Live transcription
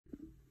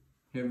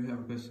Here we have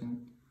a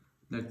question.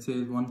 Let's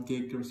say one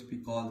cake recipe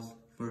calls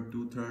for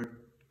 2/3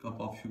 cup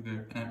of sugar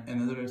and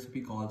another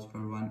recipe calls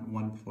for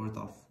 1/4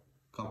 of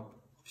cup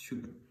of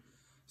sugar.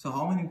 So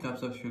how many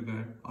cups of sugar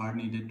are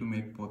needed to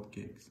make both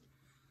cakes?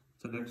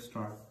 So let's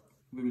start.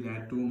 We will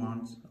add two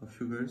amounts of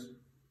sugars.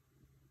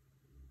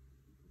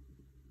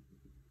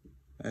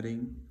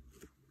 Adding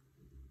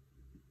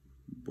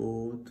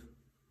both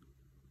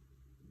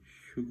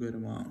sugar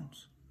amounts.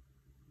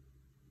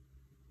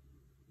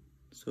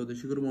 So the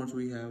sugar amounts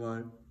we have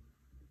are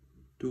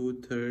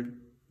 2/3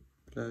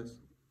 plus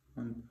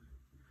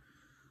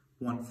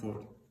 1/4.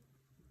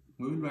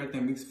 We will write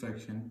the mixed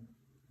fraction.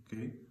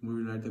 Okay, we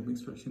will write the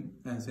mixed fraction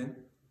as an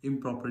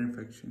improper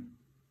fraction.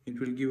 It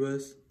will give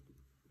us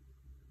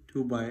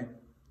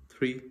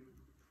 2/3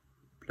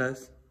 plus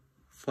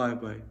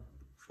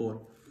 5/4.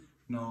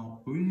 Now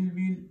we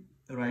will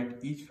write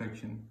each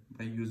fraction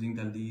by using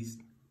the least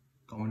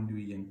common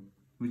division,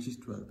 which is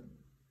 12.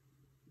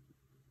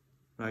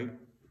 Right?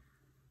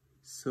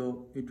 So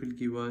it will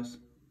give us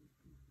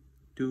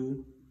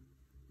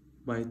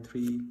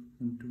 2/3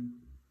 into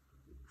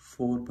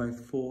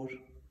 4/4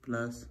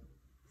 plus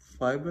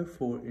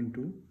 5/4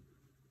 into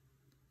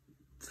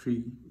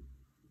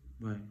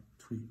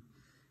 3/3.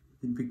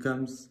 It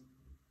becomes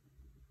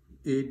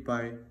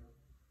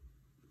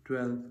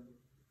 8/12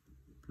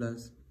 plus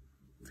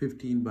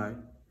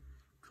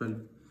 15/12.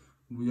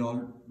 We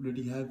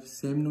already have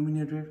same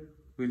denominator.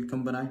 We'll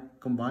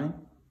combine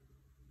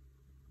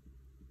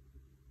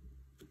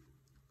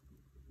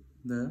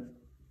the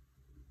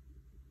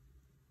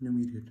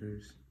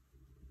numerators.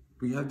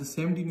 We have the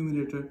same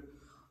denominator,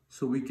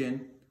 so we can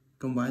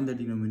combine the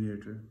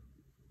denominator.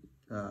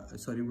 We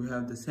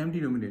have the same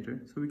denominator,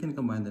 so we can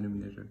combine the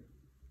numerator.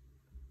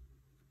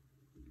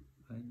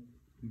 Right?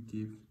 We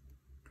give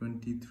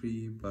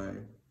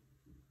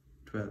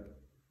 23/12.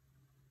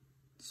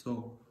 So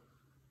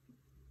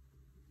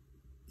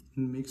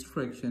in mixed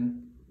fraction,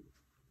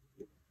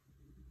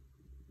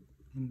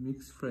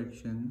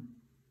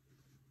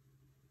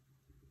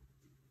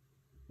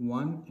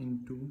 1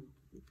 into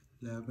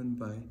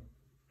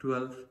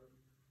 11/12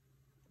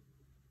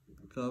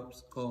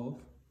 cups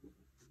of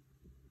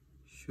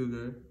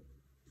sugar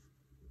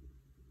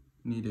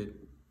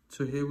needed.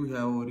 So here we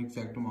have our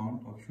exact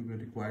amount of sugar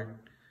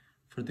required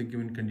for the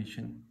given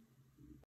condition.